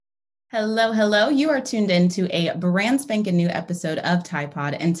Hello, hello. You are tuned in to a brand spanking new episode of Tide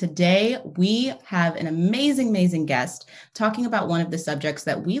Pod. And today we have an amazing guest talking about one of the subjects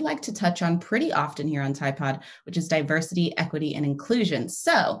that we like to touch on pretty often here on Tide Pod, which is diversity, equity, and inclusion.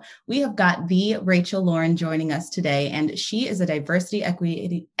 So we have got the Rachel Lauren joining us today, and she is a diversity,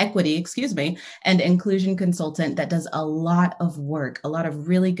 equity, and inclusion consultant that does a lot of work, a lot of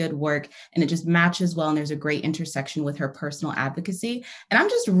really good work, and it just matches well. And there's a great intersection with her personal advocacy. And I'm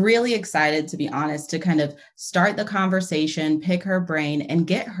just really excited, to be honest, to kind of start the conversation, pick her brain, and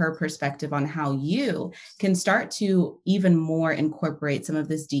get her perspective on how you can start to even more incorporate some of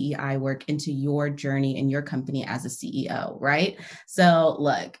this DEI work into your journey in your company as a CEO, right? So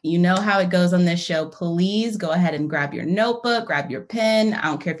look, you know how it goes on this show. Please go ahead and grab your notebook, grab your pen. I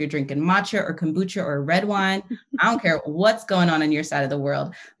don't care if you're drinking matcha or kombucha or red wine. I don't care what's going on your side of the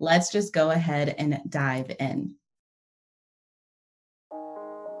world. Let's just go ahead and dive in.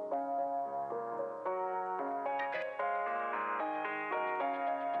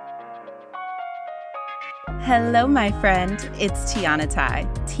 Hello, my friend. It's Tiana Tai,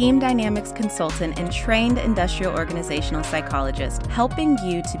 Team Dynamics Consultant and trained industrial organizational psychologist, helping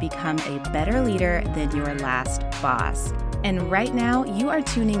you to become a better leader than your last boss. And right now, you are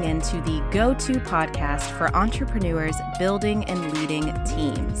tuning into the go-to podcast for entrepreneurs building and leading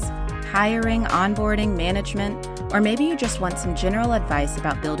teams. Hiring, onboarding, management, or maybe you just want some general advice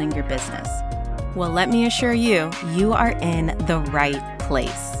about building your business. Well, let me assure you, you are in the right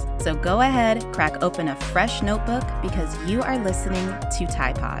place. So go ahead, crack open a fresh notebook because you are listening to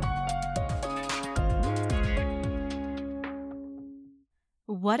Tide Pod.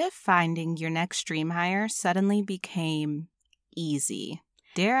 What if finding your next dream hire suddenly became easy?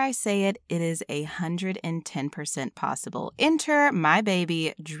 Dare I say it, it is 110% possible. Enter my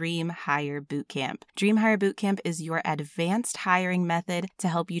baby, Dream Hire Bootcamp. Dream Hire Bootcamp is your advanced hiring method to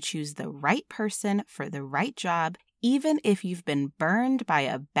help you choose the right person for the right job, even if you've been burned by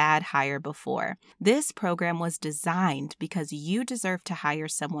a bad hire before. This program was designed because you deserve to hire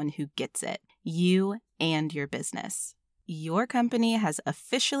someone who gets it, you and your business. Your company has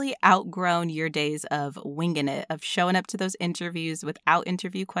officially outgrown your days of winging it, of showing up to those interviews without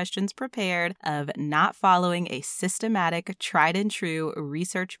interview questions prepared, of not following a systematic, tried and true,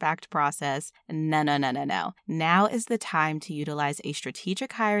 research-backed process. No. Now is the time to utilize a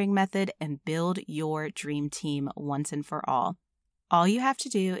strategic hiring method and build your dream team once and for all. All you have to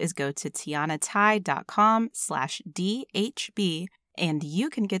do is go to tianatai.com/DHB and you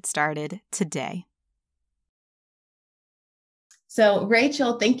can get started today. So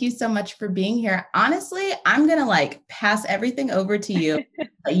Rachel, thank you so much for being here. Honestly, I'm going to pass everything over to you.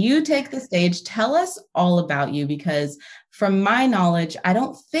 You take the stage. Tell us all about you, because from my knowledge, I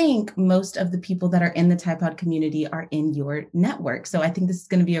don't think most of the people that are in the Tide Pod community are in your network. So I think this is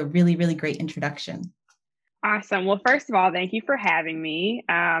going to be a really great introduction. Awesome. Well, first of all, thank you for having me.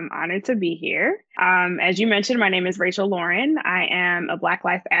 Honored to be here. As you mentioned, my name is Rachel Lauren. I am a Black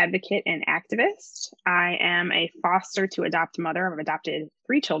life advocate and activist. I am a foster to adopt mother. I've adopted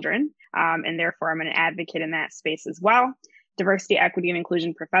 3 children, and therefore I'm an advocate in that space as well. Diversity, equity, and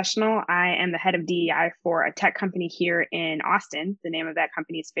inclusion professional. I am the head of DEI for a tech company here in Austin. The name of that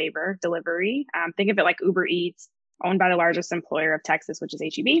company is Favor Delivery. Think of it like Uber Eats, owned by the largest employer of Texas, which is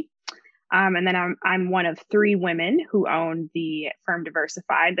HEB. And then I'm one of 3 women who own the firm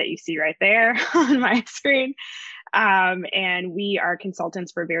Diversified that you see right there on my screen. And we are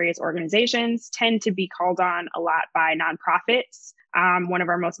consultants for various organizations, tend to be called on a lot by nonprofits. One of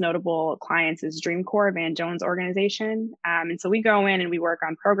our most notable clients is Dream Corps, Van Jones organization. And so we go in and we work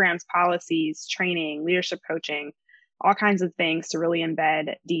on programs, policies, training, leadership coaching, all kinds of things to really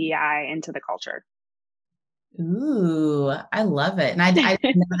embed DEI into the culture. Ooh, I love it. And I know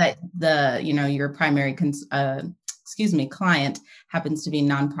that your primary client happens to be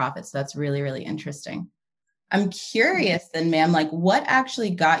nonprofits. So that's really interesting. I'm curious then, ma'am, what actually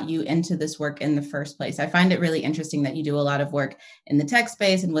got you into this work in the first place? I find it really interesting that you do a lot of work in the tech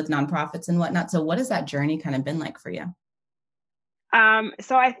space and with nonprofits and whatnot. So what has that journey kind of been like for you?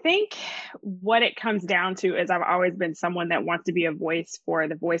 So I think what it comes down to is I've always been someone that wants to be a voice for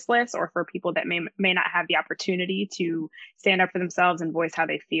the voiceless, or for people that may not have the opportunity to stand up for themselves and voice how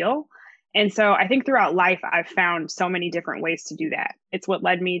they feel. And so I think throughout life, I've found so many different ways to do that. It's what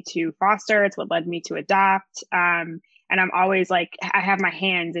led me to foster. It's what led me to adopt. And I'm always I have my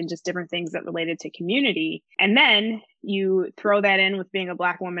hands in just different things that related to community. And then you throw that in with being a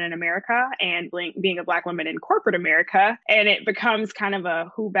Black woman in America and being a Black woman in corporate America, and it becomes kind of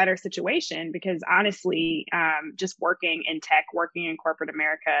a who better situation, because honestly, just working in tech, working in corporate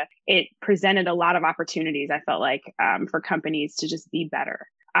America, it presented a lot of opportunities, I felt like, for companies to just be better.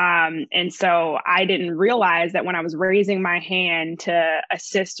 And so I didn't realize that when I was raising my hand to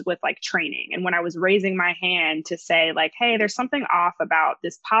assist with like training, and when I was raising my hand to say like, hey, there's something off about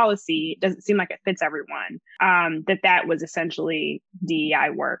this policy, it doesn't seem like it fits everyone, that was essentially DEI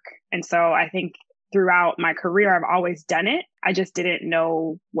work. And so I think throughout my career, I've always done it. I just didn't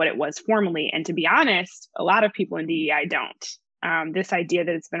know what it was formally. And to be honest, a lot of people in DEI don't. This idea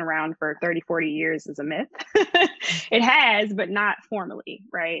that it's been around for 30, 40 years is a myth. It has, but not formally,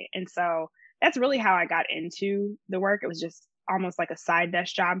 right? And so that's really how I got into the work. It was just almost like a side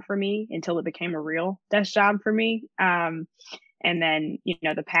desk job for me until it became a real desk job for me. And then,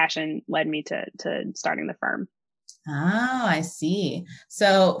 the passion led me to starting the firm. Oh, I see.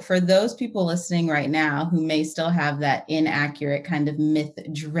 So for those people listening right now who may still have that inaccurate kind of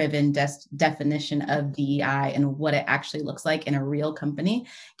myth-driven definition of DEI and what it actually looks like in a real company,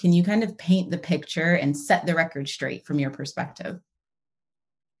 can you kind of paint the picture and set the record straight from your perspective?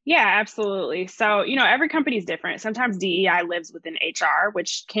 Yeah, absolutely. So, every company is different. Sometimes DEI lives within HR,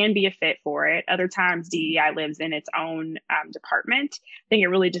 which can be a fit for it. Other times, DEI lives in its own department. I think it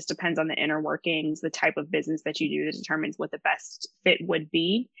really just depends on the inner workings, the type of business that you do that determines what the best fit would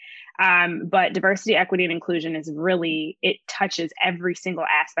be. But diversity, equity, and inclusion it touches every single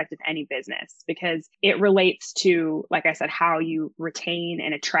aspect of any business because it relates to, like I said, how you retain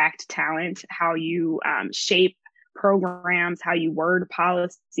and attract talent, how you shape programs, how you word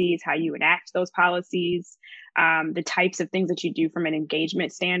policies, how you enact those policies, the types of things that you do from an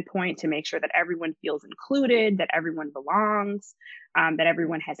engagement standpoint to make sure that everyone feels included, that everyone belongs, that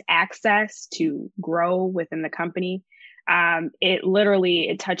everyone has access to grow within the company.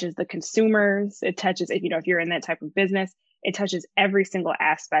 It touches the consumers. It touches, if you're in that type of business, it touches every single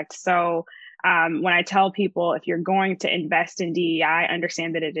aspect. So when I tell people, if you're going to invest in DEI,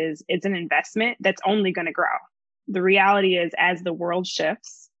 understand that it's an investment that's only going to grow. The reality is, as the world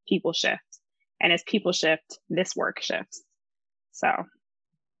shifts, people shift. And as people shift, this work shifts. So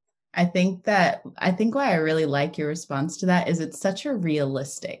I think why I really like your response to that is it's such a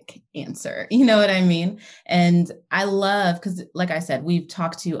realistic answer. You know what I mean? And I love, because like I said, we've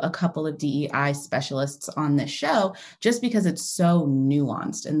talked to a couple of DEI specialists on this show just because it's so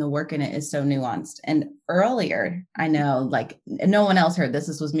nuanced and the work in it is so nuanced. And earlier, I know like no one else heard this.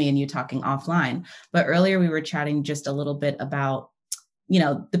 This was me and you talking offline, but earlier we were chatting just a little bit about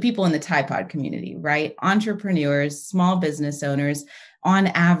the people in the Tide Pod community, right? Entrepreneurs, small business owners. On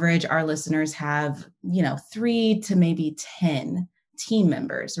average, our listeners have, 3 to maybe 10 team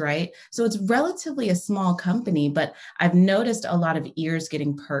members, right? So it's relatively a small company, but I've noticed a lot of ears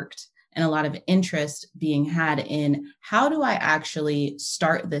getting perked and a lot of interest being had in how do I actually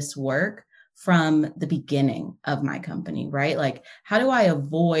start this work from the beginning of my company, right? Like, how do I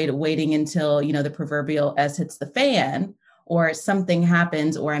avoid waiting until, the proverbial S hits the fan or something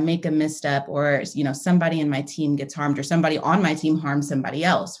happens, or I make a misstep, or, somebody in my team gets harmed, or somebody on my team harms somebody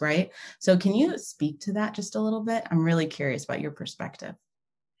else, right? So can you speak to that just a little bit? I'm really curious about your perspective.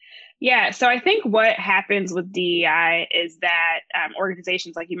 Yeah, so I think what happens with DEI is that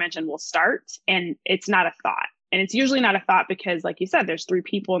organizations, like you mentioned, will start and it's not a thought. And it's usually not a thought because, like you said, there's 3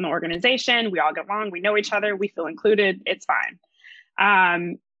 people in the organization. We all get along. We know each other. We feel included. It's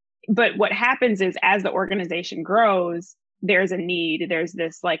fine. But what happens is as the organization grows, there's a need, there's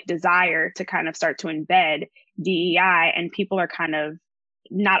this like desire to kind of start to embed DEI, and people are kind of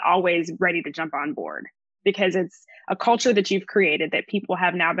not always ready to jump on board because it's a culture that you've created that people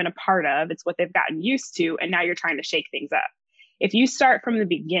have now been a part of. It's what they've gotten used to. And now you're trying to shake things up. If you start from the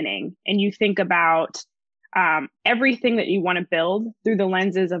beginning and you think about everything that you want to build through the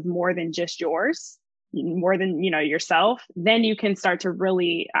lenses of more than just yours, more than yourself, then you can start to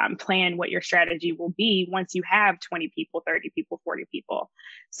really plan what your strategy will be once you have 20 people, 30 people, 40 people.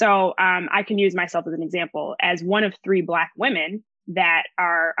 So I can use myself as an example. As one of 3 Black women that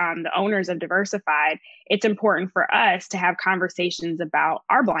are the owners of Diversified, it's important for us to have conversations about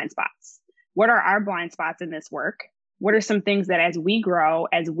our blind spots. What are our blind spots in this work? What are some things that as we grow,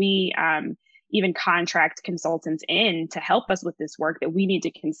 as we even contract consultants in to help us with this work, that we need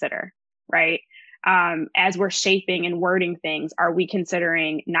to consider, right? As we're shaping and wording things, are we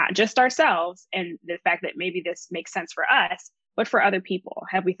considering not just ourselves and the fact that maybe this makes sense for us, but for other people?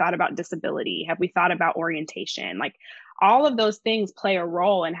 Have we thought about disability? Have we thought about orientation? Like all of those things play a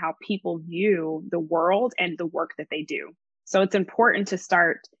role in how people view the world and the work that they do. So it's important to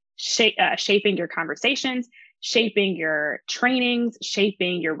start shaping your conversations, shaping your trainings,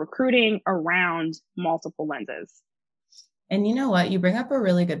 shaping your recruiting around multiple lenses. And you know what? You bring up a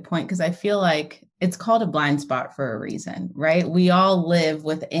really good point because I feel like it's called a blind spot for a reason, right? We all live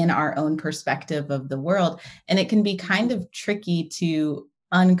within our own perspective of the world, and it can be kind of tricky to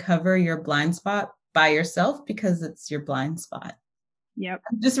uncover your blind spot by yourself because it's your blind spot. Yep.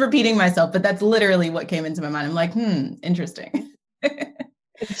 I'm just repeating myself, but that's literally what came into my mind. I'm like, interesting.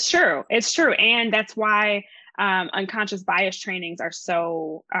 It's true. It's true. And that's why unconscious bias trainings are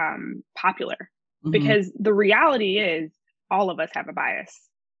so popular, because the reality is all of us have a bias.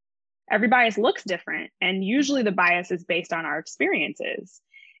 Every bias looks different. And usually the bias is based on our experiences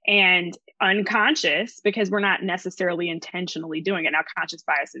and unconscious, because we're not necessarily intentionally doing it. Now, conscious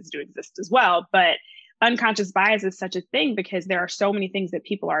biases do exist as well, but unconscious bias is such a thing because there are so many things that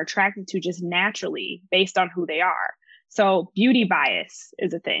people are attracted to just naturally based on who they are. So beauty bias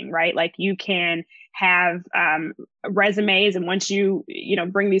is a thing, right? Like you can have resumes, and once you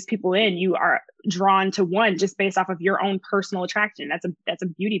bring these people in, you are drawn to one just based off of your own personal attraction. That's a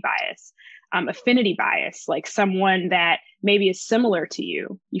beauty bias. Affinity bias, like someone that maybe is similar to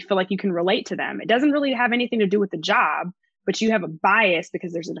you, you feel like you can relate to them. It doesn't really have anything to do with the job, but you have a bias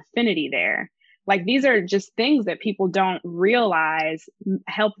because there's an affinity there. Like these are just things that people don't realize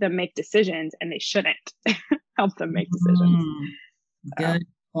help them make decisions, and they shouldn't help them make decisions. Good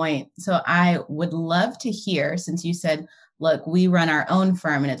point. So I would love to hear, since you said, look, we run our own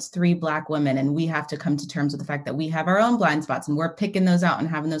firm and it's 3 Black women, and we have to come to terms with the fact that we have our own blind spots and we're picking those out and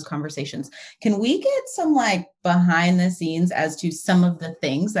having those conversations. Can we get some like behind the scenes as to some of the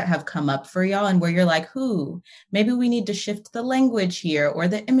things that have come up for y'all and where you're like, maybe we need to shift the language here or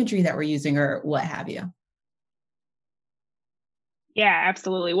the imagery that we're using or what have you? Yeah,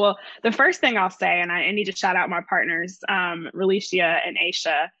 absolutely. Well, the first thing I'll say, and I need to shout out my partners, Relicia and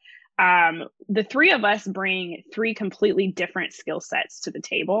Aisha. The 3 of us bring 3 completely different skill sets to the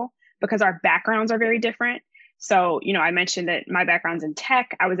table because our backgrounds are very different. So, I mentioned that my background's in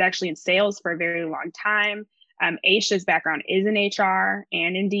tech. I was actually in sales for a very long time. Aisha's background is in HR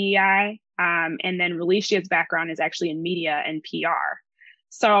and in DEI. And then Relicia's background is actually in media and PR.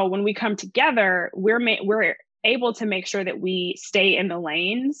 So when we come together, we're able to make sure that we stay in the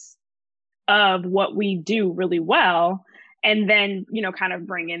lanes of what we do really well, and then, kind of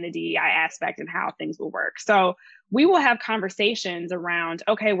bring in the DEI aspect and how things will work. So we will have conversations around,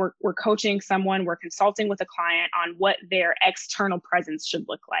 okay, we're coaching someone, we're consulting with a client on what their external presence should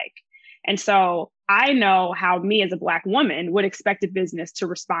look like. And so I know how me as a Black woman would expect a business to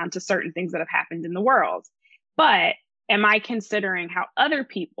respond to certain things that have happened in the world. But am I considering how other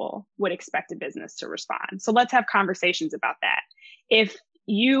people would expect a business to respond? So let's have conversations about that. If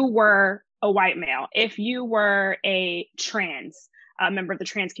you were a white male, if you were a member of the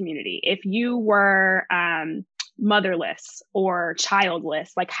trans community, if you were motherless or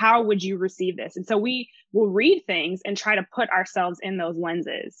childless, like how would you receive this? And so we will read things and try to put ourselves in those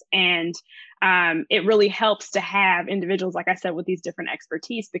lenses. And it really helps to have individuals, like I said, with these different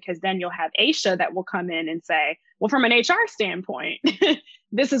expertise, because then you'll have Aisha that will come in and say, well, from an HR standpoint,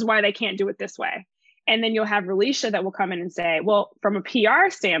 this is why they can't do it this way. And then you'll have Relicia that will come in and say, well, from a PR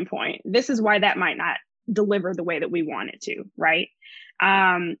standpoint, this is why that might not deliver the way that we want it to, right?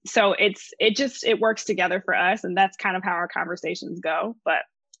 So it works together for us, and that's kind of how our conversations go. But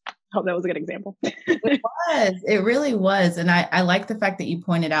I hope that was a good example. It really was. And I like the fact that you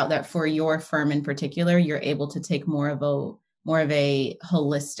pointed out that for your firm in particular, you're able to take more of a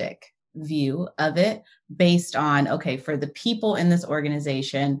holistic view of it based on, okay, for the people in this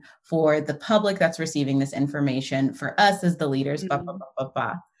organization, for the public that's receiving this information, for us as the leaders,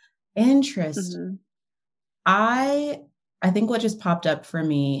 Interesting. I think what just popped up for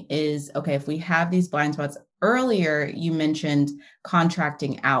me is, okay, if we have these blind spots, earlier you mentioned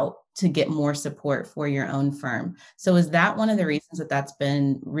contracting out to get more support for your own firm. So is that one of the reasons that that's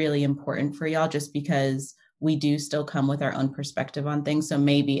been really important for y'all, just because we do still come with our own perspective on things? So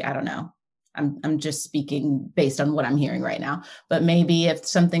maybe, I don't know, I'm just speaking based on what I'm hearing right now, but maybe if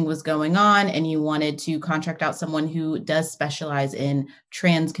something was going on and you wanted to contract out someone who does specialize in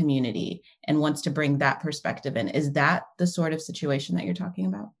trans community and wants to bring that perspective in, is that the sort of situation that you're talking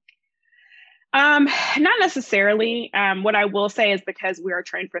about? Not necessarily. What I will say is, because we are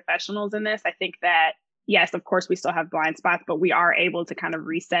trained professionals in this, I think that yes, of course, we still have blind spots, but we are able to kind of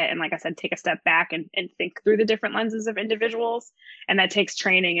reset and, like I said, take a step back and think through the different lenses of individuals. And that takes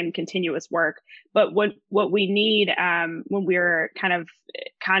training and continuous work. But what we need when we're kind of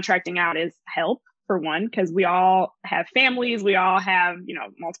contracting out is help, for one, because we all have families, we all have,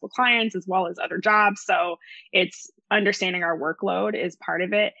 multiple clients as well as other jobs. So it's understanding our workload is part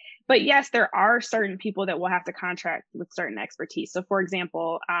of it. But yes, there are certain people that will have to contract with certain expertise. So for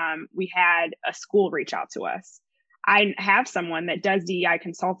example, we had a school reach out to us. I have someone that does DEI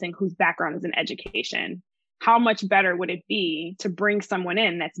consulting whose background is in education. How much better would it be to bring someone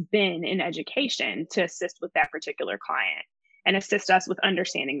in that's been in education to assist with that particular client? and assist us with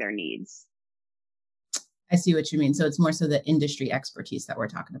understanding their needs. I see what you mean. So it's more so the industry expertise that we're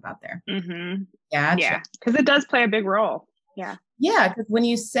talking about there. Mm-hmm. Gotcha. Yeah, because it does play a big role. Yeah. Yeah, because when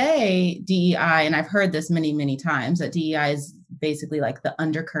you say DEI, and I've heard this many, many times, that DEI is basically like the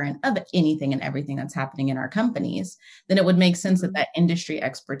undercurrent of anything and everything that's happening in our companies, then it would make sense that industry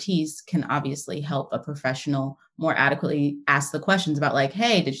expertise can obviously help a professional more adequately ask the questions about like,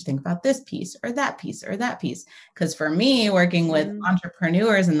 hey, did you think about this piece or that piece or that piece? Because for me, working with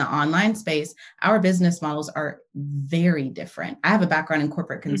entrepreneurs in the online space, our business models are very different. I have a background in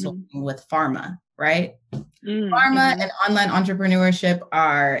corporate consulting with pharma, right? Pharma and online entrepreneurship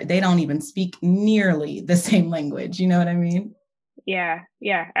they don't even speak nearly the same language. You know what I mean? Yeah,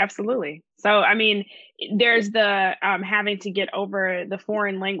 absolutely. So, I mean, there's the having to get over the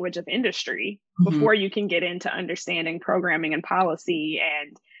foreign language of industry before you can get into understanding programming and policy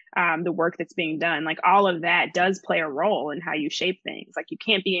and the work that's being done. Like all of that does play a role in how you shape things. Like you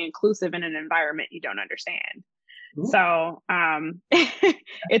can't be inclusive in an environment you don't understand. Ooh. So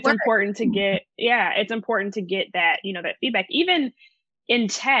it's important to get, it's important to get that, that feedback. Even in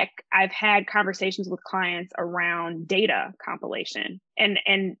tech, I've had conversations with clients around data compilation,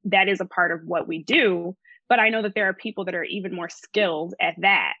 and that is a part of what we do. But I know that there are people that are even more skilled at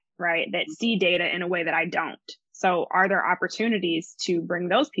that, right? That see data in a way that I don't. So are there opportunities to bring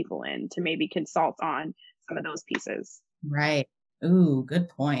those people in to maybe consult on some of those pieces? Right. Ooh, good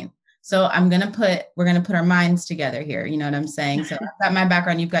point. So we're going to put our minds together here. You know what I'm saying? So I've got my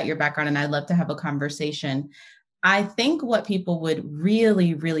background, you've got your background, and I'd love to have a conversation. I think what people would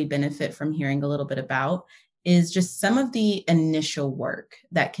really, really benefit from hearing a little bit about is just some of the initial work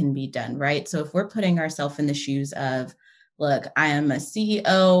that can be done, right? So if we're putting ourselves in the shoes of, look, I am a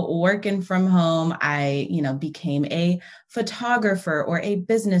CEO working from home. I, became a photographer or a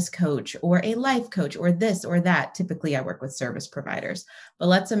business coach or a life coach or this or that. Typically, I work with service providers. But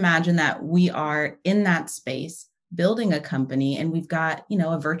let's imagine that we are in that space building a company and we've got,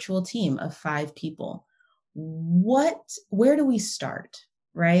 a virtual team of 5 people. Where do we start,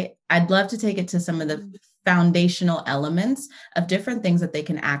 right? I'd love to take it to some of the foundational elements of different things that they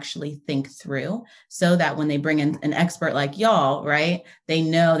can actually think through so that when they bring in an expert like y'all, right, they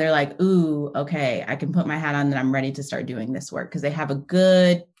know, they're like, ooh, okay, I can put my hat on and I'm ready to start doing this work because they have a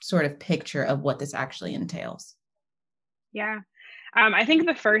good sort of picture of what this actually entails. Yeah. I think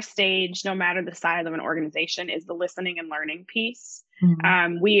the first stage, no matter the size of an organization, is the listening and learning piece.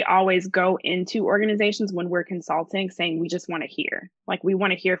 We always go into organizations when we're consulting saying we just want to hear. Like we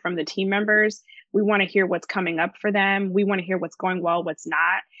want to hear from the team members. We want to hear what's coming up for them. We want to hear what's going well, what's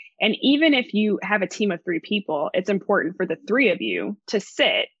not. And even if you have a team of 3 people, it's important for the 3 of you to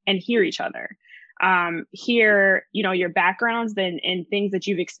sit and hear each other. Hear, your backgrounds and things that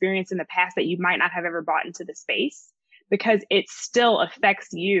you've experienced in the past that you might not have ever brought into the space, because it still affects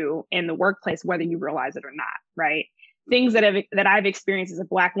you in the workplace, whether you realize it or not, right? Things that I've experienced as a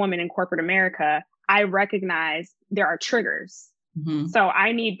Black woman in corporate America, I recognize there are triggers. So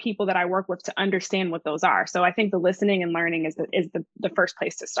I need people that I work with to understand what those are. So I think the listening and learning is the first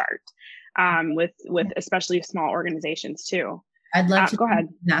place to start, with especially small organizations too. I'd love to go ahead.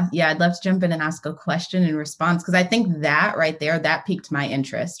 I'd love to jump in and ask a question in response, because I think that right there, that piqued my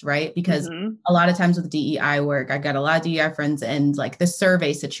interest, right? Because a lot of times with DEI work, I got a lot of DEI friends, and like the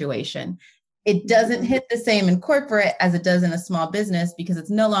survey situation, it doesn't hit the same in corporate as it does in a small business because it's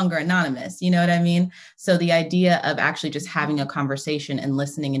no longer anonymous. You know what I mean? So the idea of actually just having a conversation and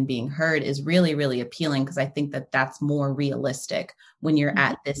listening and being heard is really, really appealing, because I think that that's more realistic when you're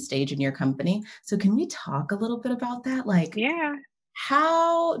at this stage in your company. So can we talk a little bit about that? Like,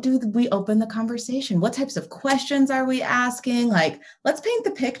 how do we open the conversation? What types of questions are we asking? Like, let's paint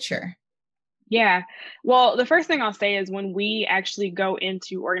the picture. Yeah. Well, the first thing I'll say is when we actually go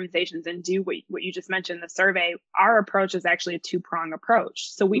into organizations and do what you just mentioned, the survey, our approach is actually a 2-prong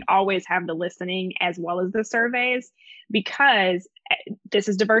approach. So we always have the listening as well as the surveys, because this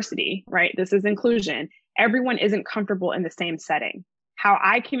is diversity, right? This is inclusion. Everyone isn't comfortable in the same setting. How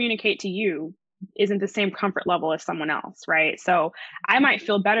I communicate to you isn't the same comfort level as someone else, right? So I might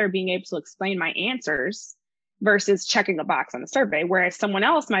feel better being able to explain my answers versus checking a box on the survey, whereas someone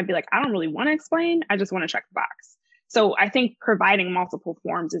else might be like, I don't really want to explain, I just want to check the box. So I think providing multiple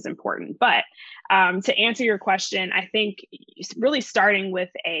forms is important. But to answer your question, I think really starting with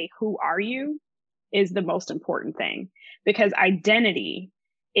who are you is the most important thing, because identity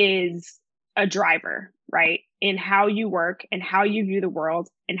is a driver, right? In how you work and how you view the world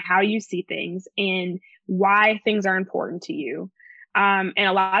and how you see things and why things are important to you. And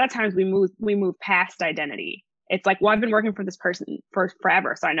a lot of times we move past identity It's like, well, I've been working for this person for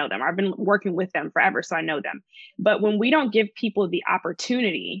forever, so I know them. I've been working with them forever, so I know them. But when we don't give people the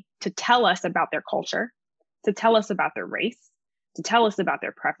opportunity to tell us about their culture, to tell us about their race, to tell us about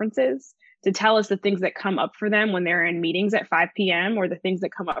their preferences, to tell us the things that come up for them when they're in meetings at 5 p.m. or the things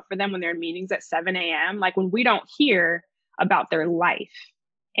that come up for them when they're in meetings at 7 a.m. Like when we don't hear about their life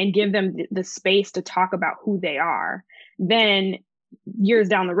and give them the space to talk about who they are, then years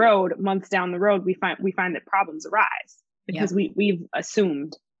down the road, months down the road, we find that problems arise because we've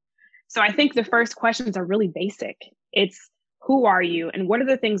assumed. So I think the first questions are really basic. It's, who are you? And what are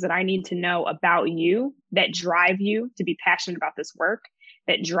the things that I need to know about you that drive you to be passionate about this work,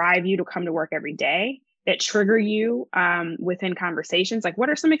 that drive you to come to work every day, that trigger you within conversations? Like, what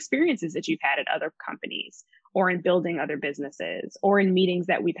are some experiences that you've had at other companies or in building other businesses or in meetings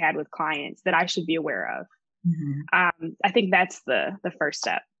that we've had with clients that I should be aware of? Mm-hmm. I think that's the first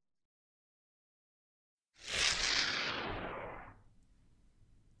step.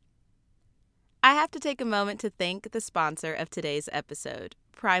 I have to take a moment to thank the sponsor of today's episode,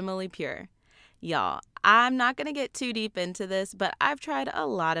 Primally Pure. Y'all, I'm not going to get too deep into this, but I've tried a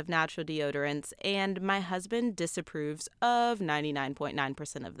lot of natural deodorants, and my husband disapproves of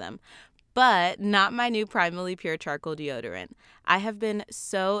 99.9% of them. But not my new Primally Pure charcoal deodorant. I have been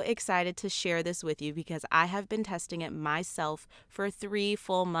so excited to share this with you because I have been testing it myself for 3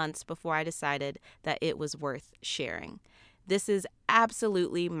 full months before I decided that it was worth sharing. This is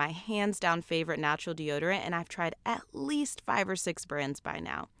absolutely my hands down favorite natural deodorant, and I've tried at least 5 or 6 brands by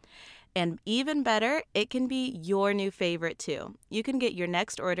now. And even better, it can be your new favorite too. You can get your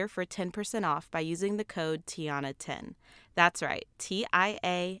next order for 10% off by using the code Tiana10. That's right,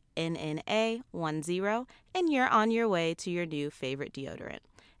 TIANNA10, and you're on your way to your new favorite deodorant.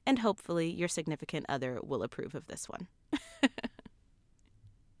 And hopefully your significant other will approve of this one.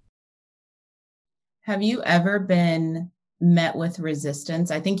 Have you ever been met with resistance?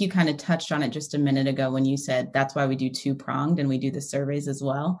 I think you kind of touched on it just a minute ago when you said that's why we do 2-pronged and we do the surveys as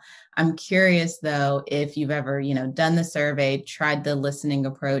well. I'm curious though, if you've ever, done the survey, tried the listening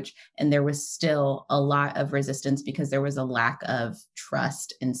approach, and there was still a lot of resistance because there was a lack of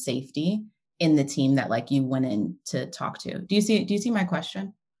trust and safety in the team that you went in to talk to. Do you see my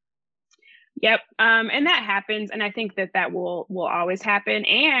question? Yep. And that happens. And I think that will always happen.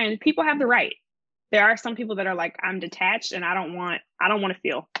 And people have the right. There are some people that are like, I'm detached and I don't want to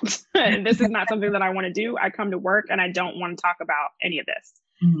feel. This is not something that I want to do. I come to work and I don't want to talk about any of this.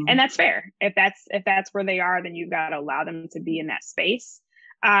 Mm-hmm. And that's fair. If that's where they are, then you've got to allow them to be in that space.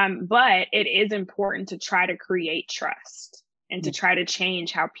 But it is important to try to create trust and to try to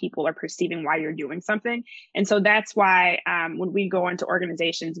change how people are perceiving why you're doing something. And so that's why when we go into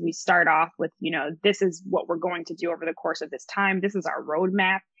organizations, we start off with, this is what we're going to do over the course of this time. This is our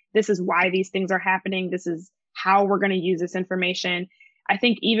roadmap. This is why these things are happening. This is how we're going to use this information. I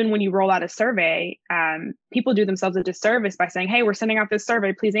think even when you roll out a survey, people do themselves a disservice by saying, hey, we're sending out this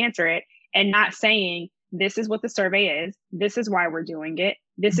survey, please answer it, and not saying, this is what the survey is. This is why we're doing it.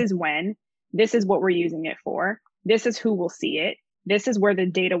 This is when. This is what we're using it for. This is who will see it. This is where the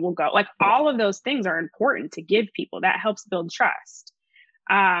data will go. Like, all of those things are important to give people. That helps build trust.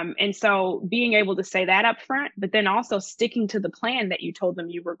 And so being able to say that up front, but then also sticking to the plan that you told them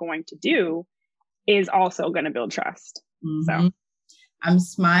you were going to do is also going to build trust. Mm-hmm. So I'm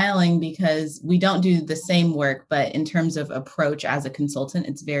smiling because we don't do the same work, but in terms of approach as a consultant,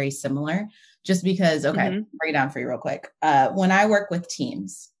 it's very similar. Just because, break it down for you real quick. When I work with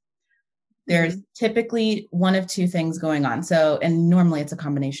teams, there's typically one of 2 things going on. So, and normally it's a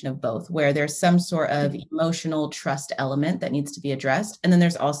combination of both, where there's some sort of emotional trust element that needs to be addressed. And then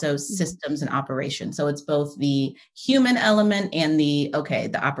there's also systems and operations. So it's both the human element and the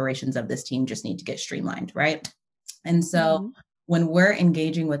operations of this team just need to get streamlined, right? And so when we're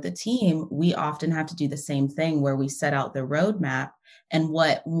engaging with the team, we often have to do the same thing where we set out the roadmap. And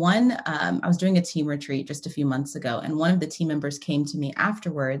I was doing a team retreat just a few months ago, and one of the team members came to me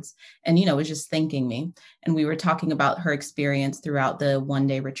afterwards and, was just thanking me. And we were talking about her experience throughout the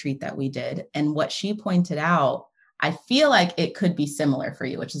 1-day retreat that we did. And what she pointed out, I feel like it could be similar for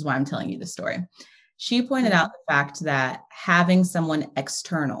you, which is why I'm telling you the story. She pointed out the fact that having someone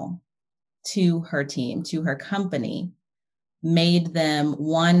external to her team, to her company, made them,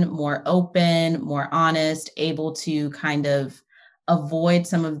 one, more open, more honest, able to kind of avoid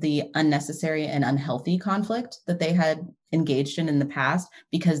some of the unnecessary and unhealthy conflict that they had engaged in the past,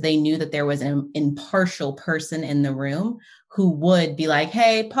 because they knew that there was an impartial person in the room who would be like,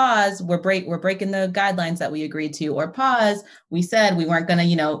 hey, pause, we're breaking the guidelines that we agreed to, or pause, we said we weren't going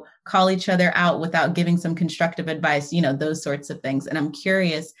to, call each other out without giving some constructive advice, those sorts of things. And I'm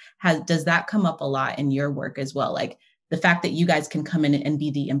curious, does that come up a lot in your work as well? Like the fact that you guys can come in and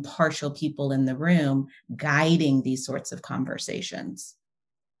be the impartial people in the room, guiding these sorts of conversations.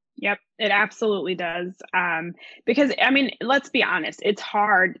 Yep, it absolutely does. Because I mean, let's be honest, it's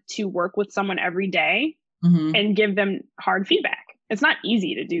hard to work with someone every day and give them hard feedback. It's not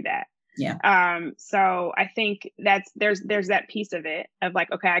easy to do that. Yeah. So I think there's that piece of it of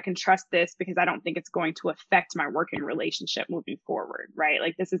like, okay, I can trust this because I don't think it's going to affect my working relationship moving forward, right?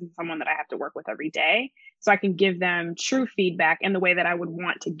 Like this isn't someone that I have to work with every day. So I can give them true feedback in the way that I would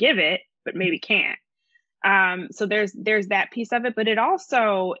want to give it, but maybe can't. So there's that piece of it, but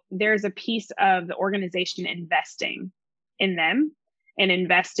there's a piece of the organization investing in them and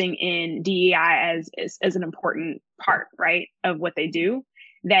investing in DEI as an important part, right, of what they do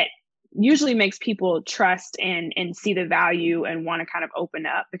that usually makes people trust and see the value and want to kind of open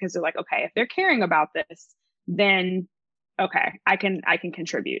up because they're like, okay, if they're caring about this, then okay, I can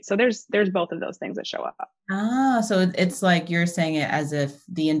contribute. So there's both of those things that show up. So it's like you're saying it as if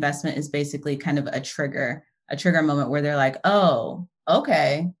the investment is basically kind of a trigger moment where they're like, oh,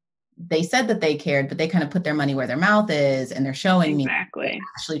 okay, they said that they cared, but they kind of put their money where their mouth is and they're showing me they're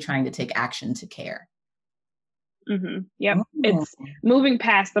actually trying to take action to care. Mm-hmm. Yep. Oh. It's moving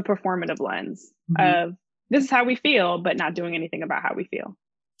past the performative lens of this is how we feel, but not doing anything about how we feel.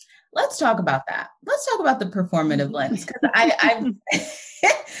 Let's talk about that. Let's talk about the performative lens because I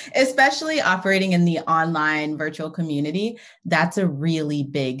especially operating in the online virtual community, that's a really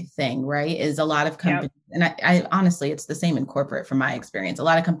big thing, right? Is a lot of companies, and I honestly, it's the same in corporate from my experience. A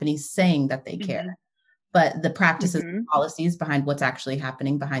lot of companies saying that they care, but the practices and policies behind what's actually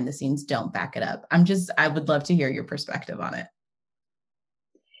happening behind the scenes don't back it up. I would love to hear your perspective on it.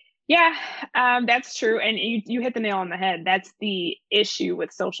 Yeah, that's true. And you hit the nail on the head. That's the issue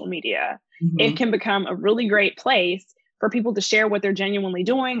with social media. It can become a really great place for people to share what they're genuinely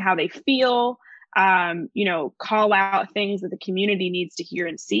doing, how they feel, call out things that the community needs to hear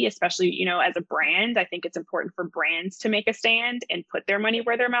and see, especially, as a brand. I think it's important for brands to make a stand and put their money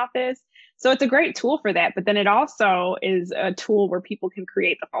where their mouth is. So it's a great tool for that. But then it also is a tool where people can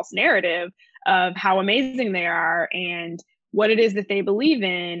create the false narrative of how amazing they are and what it is that they believe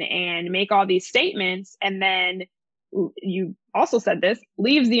in and make all these statements. And then you also said this,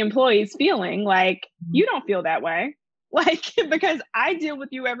 leaves the employees feeling like you don't feel that way. Like, because I deal with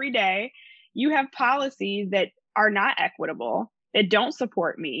you every day. You have policies that are not equitable, that don't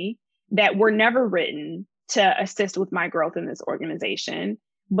support me, that were never written to assist with my growth in this organization.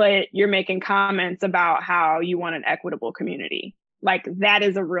 But you're making comments about how you want an equitable community. Like that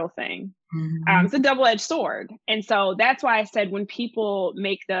is a real thing. It's a double-edged sword. And so that's why I said when people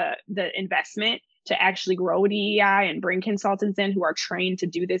make the investment to actually grow DEI and bring consultants in who are trained to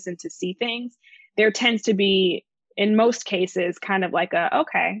do this and to see things, there tends to be, in most cases, kind of like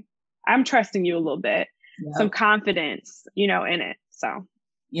okay, I'm trusting you a little bit, some confidence, in it. So,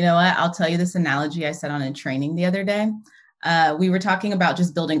 you know what? I'll tell you this analogy I said on a training the other day. We were talking about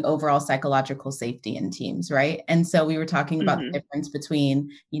just building overall psychological safety in teams, right? And so we were talking about the difference between,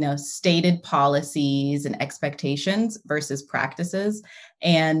 stated policies and expectations versus practices.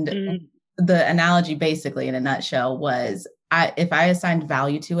 And the analogy basically in a nutshell was, if I assigned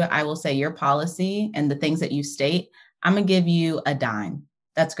value to it, I will say your policy and the things that you state, I'm going to give you a dime.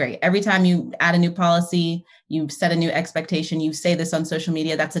 That's great. Every time you add a new policy, you set a new expectation, you say this on social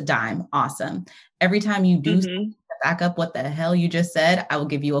media, that's a dime. Awesome. Every time you do back up what the hell you just said, I will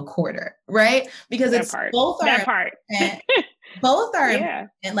give you a quarter, right? Because both are important.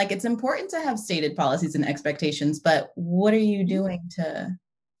 Like it's important to have stated policies and expectations, but what are you doing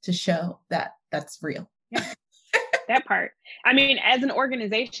to show that that's real? That part. I mean, as an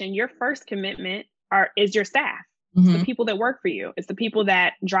organization, your first commitment is your staff. It's the people that work for you. It's the people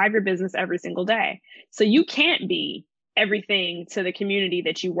that drive your business every single day. So you can't be everything to the community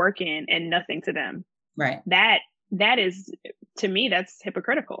that you work in and nothing to them. Right. That is, to me, that's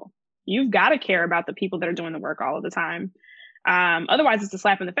hypocritical. You've got to care about the people that are doing the work all of the time. Otherwise, it's a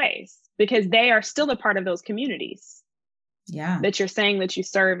slap in the face because they are still a part of those communities. Yeah. That you're saying that you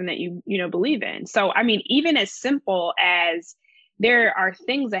serve and that you believe in. So, I mean, even as simple as there are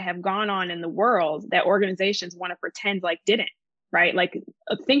things that have gone on in the world that organizations want to pretend like didn't, right? Like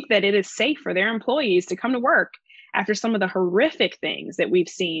think that it is safe for their employees to come to work after some of the horrific things that we've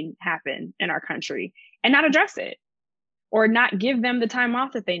seen happen in our country and not address it or not give them the time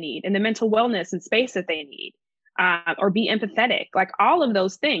off that they need and the mental wellness and space that they need, or be empathetic. Like all of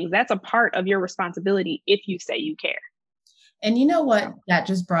those things, that's a part of your responsibility if you say you care. And you know what that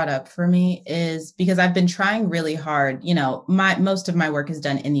just brought up for me is because I've been trying really hard, most of my work is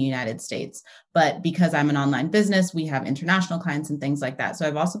done in the United States, but because I'm an online business, we have international clients and things like that. So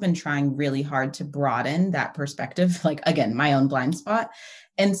I've also been trying really hard to broaden that perspective, like again, my own blind spot.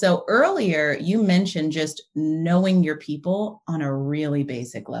 And so earlier you mentioned just knowing your people on a really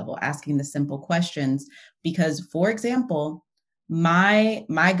basic level, asking the simple questions, because for example, my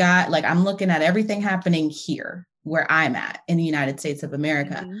guy, like I'm looking at everything happening here where I'm at in the United States of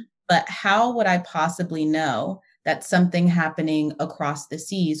America. Mm-hmm. But how would I possibly know that something happening across the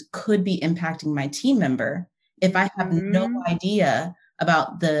seas could be impacting my team member if I have no Mm-hmm. idea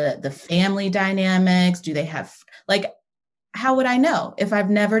about the family dynamics? Do they have, like, how would I know if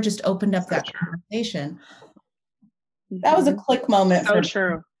I've never just opened up that conversation? That was a click moment So for me.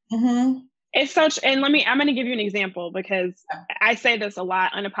 true. Mm-hmm. It's such, and I'm going to give you an example because I say this a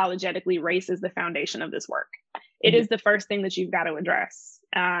lot unapologetically. Race is the foundation of this work. It is the first thing that you've got to address.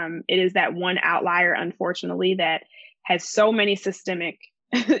 It is that one outlier, unfortunately, that has so many systemic,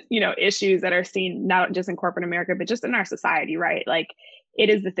 issues that are seen not just in corporate America, but just in our society, right? Like it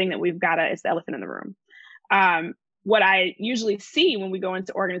is the thing that it's the elephant in the room. What I usually see when we go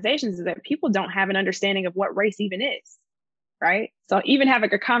into organizations is that people don't have an understanding of what race even is. Right. So even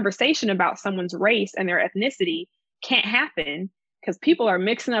having a conversation about someone's race and their ethnicity can't happen because people are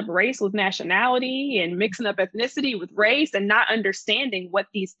mixing up race with nationality and mixing up ethnicity with race and not understanding what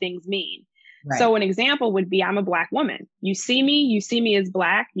these things mean. Right. So an example would be, I'm a Black woman. You see me as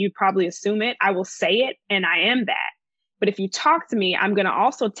Black, you probably assume it. I will say it, and I am that. But if you talk to me, I'm going to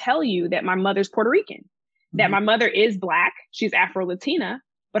also tell you that my mother's Puerto Rican, that my mother is Black, she's Afro-Latina,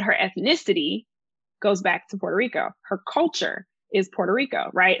 but her ethnicity goes back to Puerto Rico. Her culture is Puerto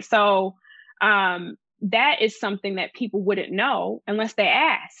Rico, right? So that is something that people wouldn't know unless they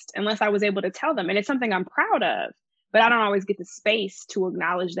asked, unless I was able to tell them. And it's something I'm proud of, but I don't always get the space to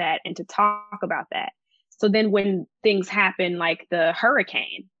acknowledge that and to talk about that. So then when things happen like the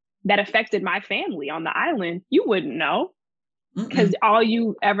hurricane that affected my family on the island, you wouldn't know because all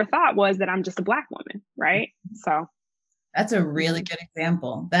you ever thought was that I'm just a Black woman, right? So that's a really good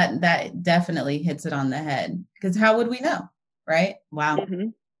example. That definitely hits it on the head, because how would we know? Right? Wow. Mm-hmm.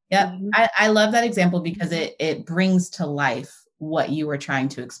 Yep. Mm-hmm. I love that example because it brings to life what you were trying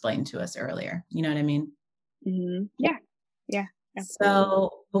to explain to us earlier. You know what I mean? Mm-hmm. Yeah. Yeah. Absolutely. So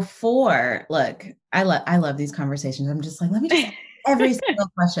before, look, I love these conversations. I'm just like, let me just every single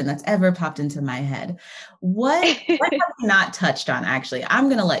question that's ever popped into my head. What have we not touched on? Actually, I'm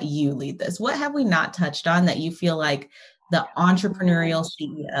going to let you lead this. What have we not touched on that you feel like the entrepreneurial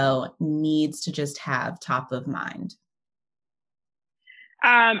CEO needs to just have top of mind?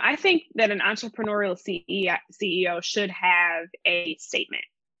 I think that an entrepreneurial CEO should have a statement.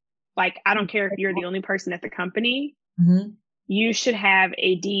 Like, I don't care if you're the only person at the company, you should have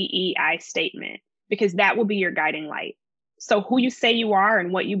a DEI statement because that will be your guiding light. So who you say you are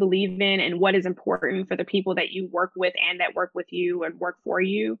and what you believe in and what is important for the people that you work with and that work with you and work for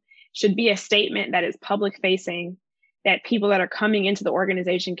you should be a statement that is public facing, that people that are coming into the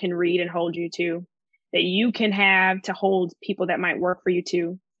organization can read and hold you to, that you can have to hold people that might work for you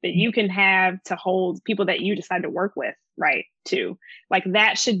too, that you can have to hold people that you decide to work with, right, too. Like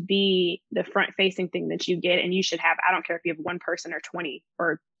that should be the front facing thing that you get. And you should have, I don't care if you have one person or 20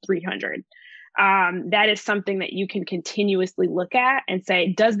 or 300. That is something that you can continuously look at and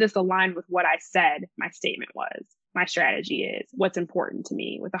say, does this align with what I said my statement was, my strategy is, what's important to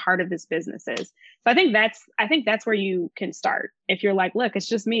me, what the heart of this business is. So I think that's where you can start. If you're like, look, it's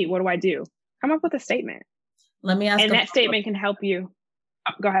just me, what do I do? Come up with a statement. Let me ask. And that statement can help you.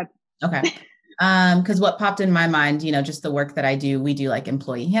 Oh, go ahead. Okay. Because what popped in my mind, just the work that I do, we do like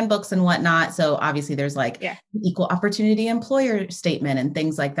employee handbooks and whatnot. So obviously there's like equal opportunity employer statement and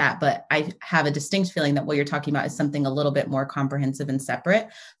things like that. But I have a distinct feeling that what you're talking about is something a little bit more comprehensive and separate.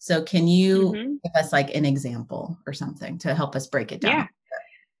 So can you give us like an example or something to help us break it down?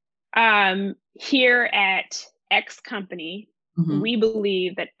 Yeah. Here at X company, we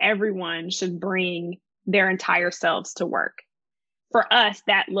believe that everyone should bring their entire selves to work. For us,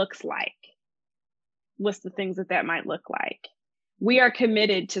 that looks like, list the things that might look like. We are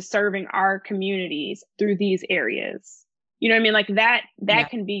committed to serving our communities through these areas. You know what I mean? Like that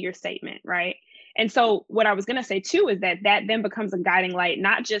can be your statement, right? And so what I was going to say too is that then becomes a guiding light,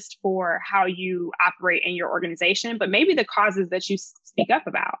 not just for how you operate in your organization, but maybe the causes that you speak up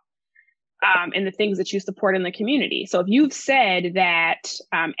about. And the things that you support in the community. So if you've said that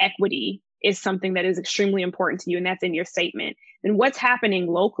equity is something that is extremely important to you and that's in your statement, then what's happening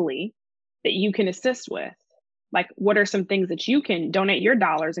locally that you can assist with? Like, what are some things that you can donate your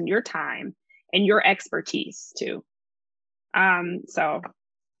dollars and your time and your expertise to? So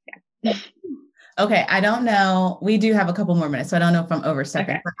yeah. Okay, I don't know. We do have a couple more minutes, so I don't know if I'm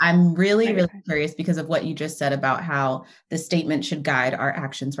overstepping, Okay. but I'm really, Okay. really curious because of what you just said about how the statement should guide our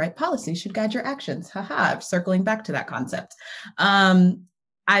actions, right? Policy should guide your actions. Haha, circling back to that concept.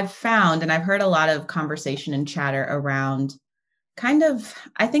 I've found, and I've heard a lot of conversation and chatter around kind of,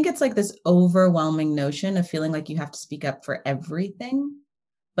 I think it's like this overwhelming notion of feeling like you have to speak up for everything,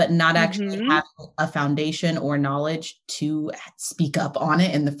 but not actually having a foundation or knowledge to speak up on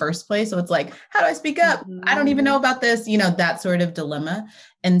it in the first place. So it's like, how do I speak up? I don't even know about this, that sort of dilemma.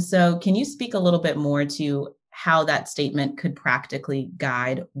 And so can you speak a little bit more to how that statement could practically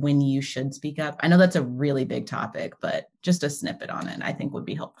guide when you should speak up? I know that's a really big topic, but just a snippet on it, I think would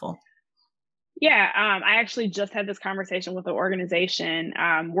be helpful. Yeah, I actually just had this conversation with an organization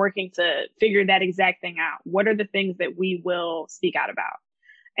working to figure that exact thing out. What are the things that we will speak out about?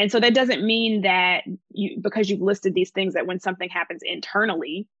 And so that doesn't mean that because you've listed these things, that when something happens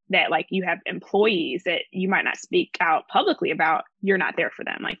internally, that like you have employees that you might not speak out publicly about, you're not there for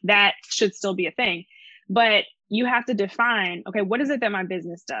them. Like that should still be a thing. But you have to define, okay, what is it that my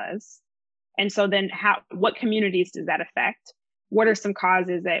business does? And so then what communities does that affect? What are some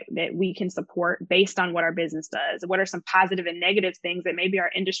causes that we can support based on what our business does? What are some positive and negative things that maybe our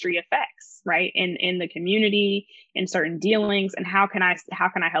industry affects, right? In the community, in certain dealings, and how can I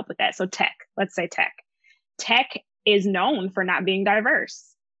help with that? So let's say tech is known for not being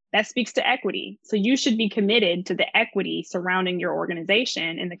diverse. That speaks to equity. So you should be committed to the equity surrounding your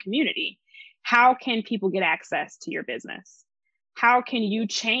organization in the community. How can people get access to your business? How can you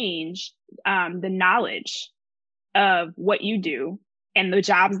change the knowledge of what you do and the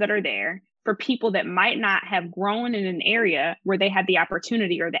jobs that are there for people that might not have grown in an area where they had the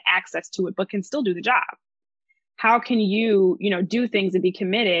opportunity or the access to it, but can still do the job? How can you, do things and be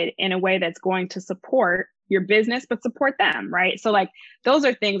committed in a way that's going to support your business, but support them, right? So like, those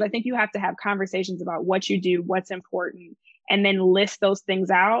are things I think you have to have conversations about what you do, what's important, and then list those things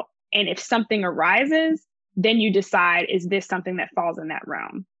out. And if something arises, then you decide, is this something that falls in that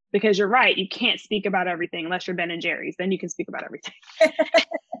realm? Because you're right, you can't speak about everything unless you're Ben and Jerry's. Then you can speak about everything.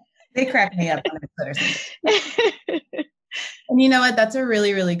 They crack me up on their Twitter. And you know what? That's a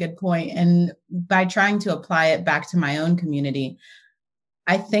really, really good point. And by trying to apply it back to my own community,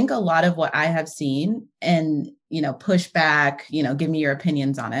 I think a lot of what I have seen and, push back, give me your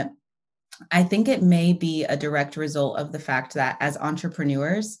opinions on it. I think it may be a direct result of the fact that as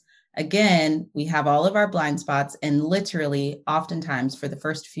entrepreneurs, again, we have all of our blind spots, and literally oftentimes for the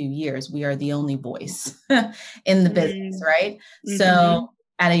first few years, we are the only voice in the business, right? Mm-hmm. So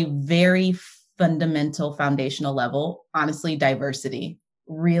at a very fundamental foundational level, honestly, diversity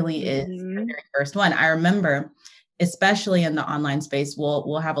really is the very first one. I remember, especially in the online space,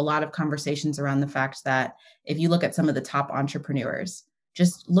 we'll have a lot of conversations around the fact that if you look at some of the top entrepreneurs,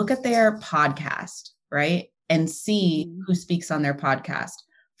 just look at their podcast, right? And see who speaks on their podcast.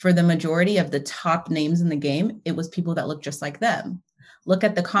 For the majority of the top names in the game, it was people that look just like them. Look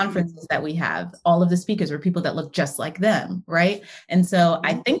at the conferences that we have. All of the speakers were people that look just like them, right? And so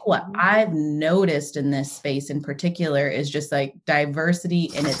I think what I've noticed in this space in particular is just like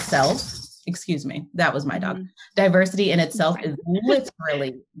diversity in itself. Excuse me, that was my dog. Diversity in itself is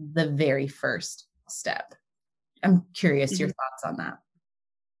literally the very first step. I'm curious your thoughts on that.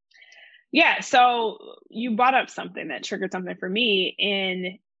 Yeah, so you brought up something that triggered something for me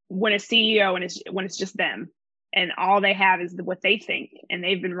in when a CEO and when it's just them and all they have is what they think and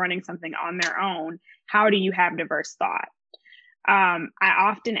they've been running something on their own. How do you have diverse thought? I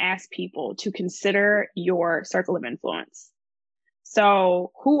often ask people to consider your circle of influence.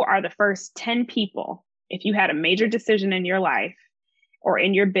 So who are the first 10 people, if you had a major decision in your life or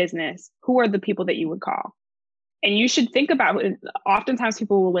in your business, who are the people that you would call? And you should think about it. Oftentimes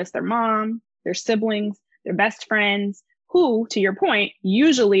people will list their mom, their siblings, their best friends, who, to your point,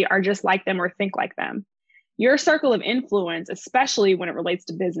 usually are just like them or think like them. Your circle of influence, especially when it relates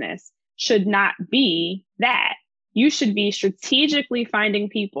to business, should not be that. You should be strategically finding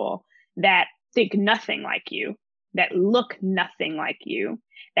people that think nothing like you, that look nothing like you,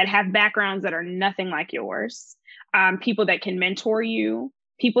 that have backgrounds that are nothing like yours, people that can mentor you,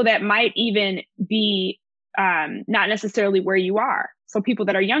 people that might even be not necessarily where you are. So people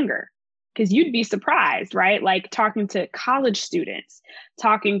that are younger, because you'd be surprised, right? Like talking to college students,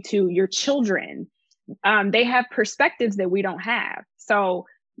 talking to your children, they have perspectives that we don't have. So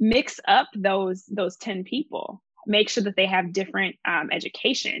mix up those 10 people, make sure that they have different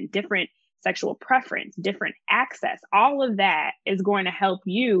education, different sexual preference, different access. All of that is going to help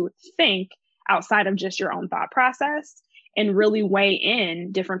you think outside of just your own thought process and really weigh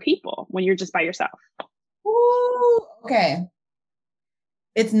in different people when you're just by yourself. Ooh, okay.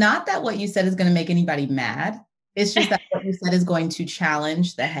 It's not that what you said is going to make anybody mad. It's just that what you said is going to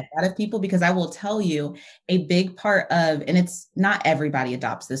challenge the heck out of people because I will tell you a big part of, and it's not everybody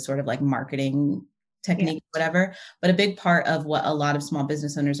adopts this sort of like marketing Yeah. technique, whatever, but a big part of what a lot of small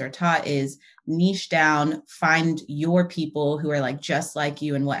business owners are taught is niche down, find your people who are like just like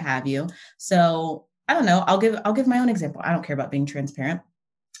you and what have you. So I don't know. I'll give my own example. I don't care about being transparent.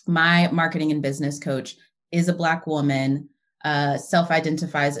 My marketing and business coach is a Black woman,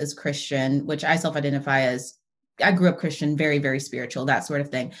 self-identifies as Christian, which I self-identify as, I grew up Christian, very, very spiritual, that sort of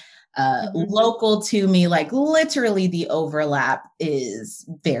thing. Local to me, like literally the overlap is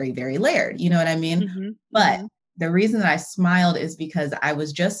very, very layered. You know what I mean? But the reason that I smiled is because I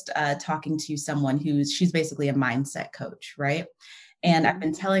was just talking to someone she's basically a mindset coach, right? And I've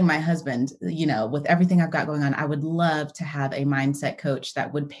been telling my husband, with everything I've got going on, I would love to have a mindset coach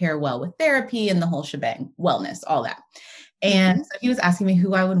that would pair well with therapy and the whole shebang, wellness, all that. And so he was asking me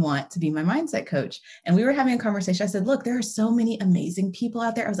who I would want to be my mindset coach. And we were having a conversation. I said, look, there are so many amazing people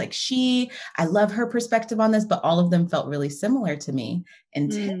out there. I was like, I love her perspective on this, but all of them felt really similar to me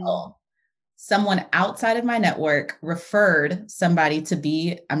until someone outside of my network referred somebody to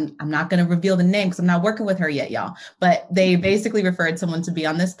be, I'm not going to reveal the name because I'm not working with her yet, y'all, but they basically referred someone to be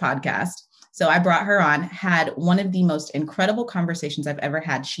on this podcast. So I brought her on, had one of the most incredible conversations I've ever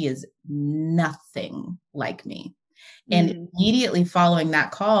had. She is nothing like me. And immediately following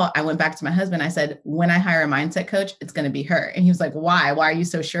that call, I went back to my husband. I said, when I hire a mindset coach, it's going to be her. And he was like, why? Why are you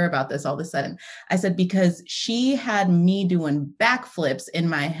so sure about this all of a sudden? I said, because she had me doing backflips in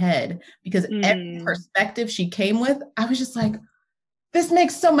my head because every perspective she came with, I was just like, this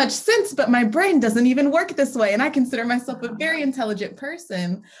makes so much sense, but my brain doesn't even work this way. And I consider myself a very intelligent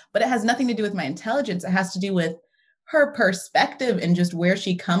person, but it has nothing to do with my intelligence. It has to do with her perspective and just where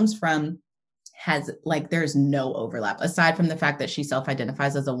she comes from. There's no overlap aside from the fact that she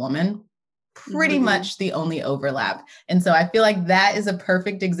self-identifies as a woman, pretty much the only overlap. And so I feel like that is a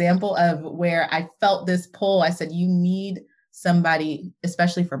perfect example of where I felt this pull. I said, you need somebody,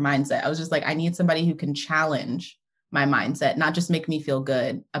 especially for mindset. I was just like, I need somebody who can challenge my mindset, not just make me feel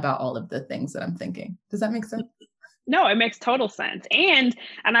good about all of the things that I'm thinking. Does that make sense? No, it makes total sense. And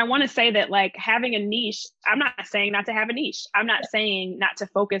I want to say that like having a niche, I'm not saying not to have a niche. I'm not saying not to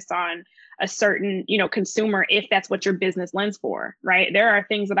focus on a certain, consumer if that's what your business lends for, right? There are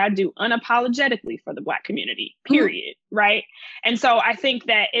things that I do unapologetically for the Black community, period, right? And so I think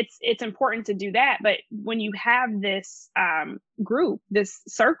that it's important to do that. But when you have this group, this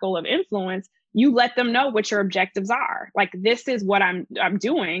circle of influence, you let them know what your objectives are. Like, this is what I'm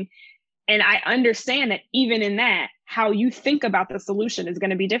doing. And I understand that even in that, how you think about the solution is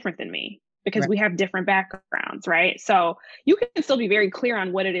going to be different than me because we have different backgrounds, right? So you can still be very clear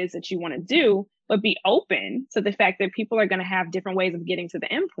on what it is that you want to do, but be open to the fact that people are going to have different ways of getting to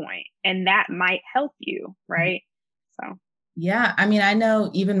the end point, and that might help you, right? So, yeah, I mean, I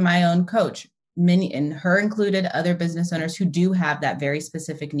know even my own coach, many, and her included, other business owners who do have that very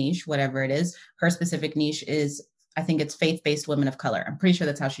specific niche, whatever it is. Her specific niche is, I think it's faith-based women of color. I'm pretty sure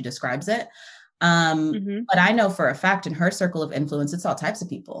that's how she describes it. But I know for a fact in her circle of influence, it's all types of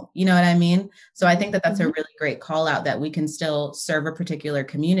people. You know what I mean? So I think that that's a really great call out, that we can still serve a particular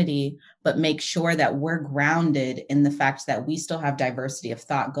community, but make sure that we're grounded in the fact that we still have diversity of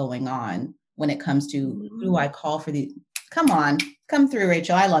thought going on when it comes to who do I call for the, come on, come through,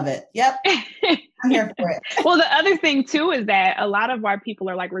 Rachel. I love it. Yep. I'm here for it. Well, the other thing too is that a lot of why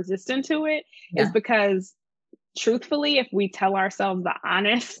people are like resistant to it is because, truthfully, if we tell ourselves the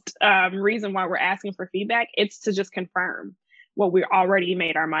honest reason why we're asking for feedback, it's to just confirm what we already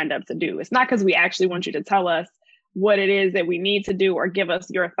made our mind up to do. It's not because we actually want you to tell us what it is that we need to do or give us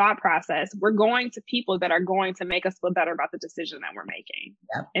your thought process. We're going to people that are going to make us feel better about the decision that we're making.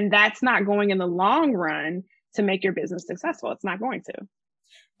 Yep. And that's not going in the long run to make your business successful. It's not going to.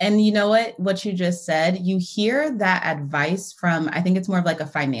 And you know what you just said, you hear that advice from, I think it's more of like a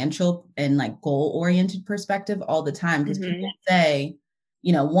financial and like goal-oriented perspective all the time, because people say,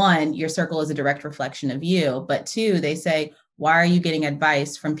 one, your circle is a direct reflection of you, but two, they say, why are you getting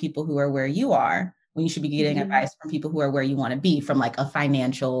advice from people who are where you are when you should be getting advice from people who are where you want to be from like a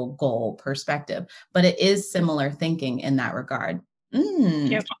financial goal perspective? But it is similar thinking in that regard.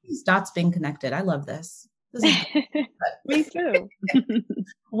 Yep. Dots being connected. I love this. Me too.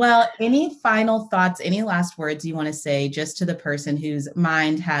 Well, any final thoughts, any last words you want to say just to the person whose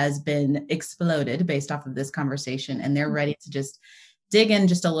mind has been exploded based off of this conversation and they're ready to just dig in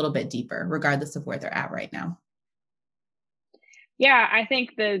just a little bit deeper, regardless of where they're at right now? Yeah, I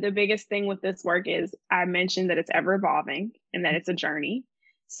think the biggest thing with this work is I mentioned that it's ever evolving and that it's a journey.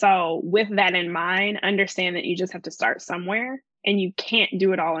 So with that in mind, understand that you just have to start somewhere and you can't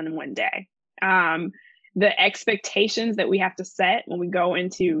do it all in one day. The expectations that we have to set when we go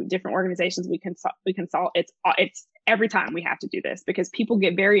into different organizations we consult, it's every time we have to do this, because people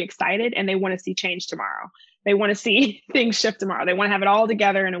get very excited and they want to see change tomorrow. They want to see things shift tomorrow. They want to have it all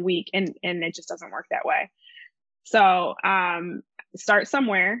together in a week, and it just doesn't work that way. So start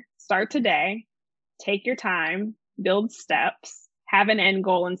somewhere, start today, take your time, build steps, have an end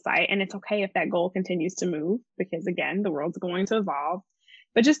goal in sight. And it's okay if that goal continues to move, because again, the world's going to evolve,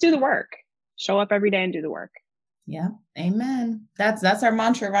 but just do the work. Show up every day and do the work. Yeah. Amen. That's our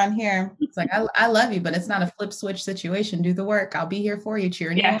mantra around here. It's like, I love you, but it's not a flip switch situation. Do the work. I'll be here for you,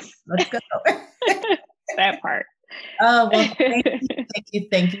 cheering you on. Let's go. That part. Oh, well,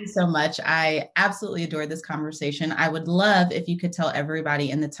 thank you so much. I absolutely adore this conversation. I would love if you could tell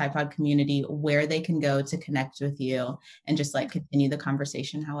everybody in the Tide Pod community where they can go to connect with you and just like continue the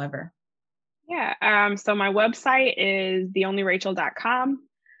conversation, however. Yeah. So my website is theonlyrachel.com.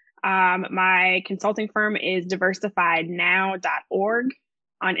 My consulting firm is diversifiednow.org.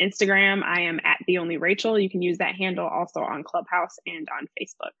 On Instagram, I am at theonlyrachel. You can use that handle also on Clubhouse and on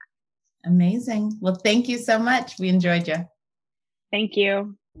Facebook. Amazing. Well, thank you so much. We enjoyed you. Thank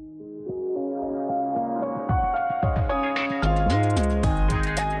you.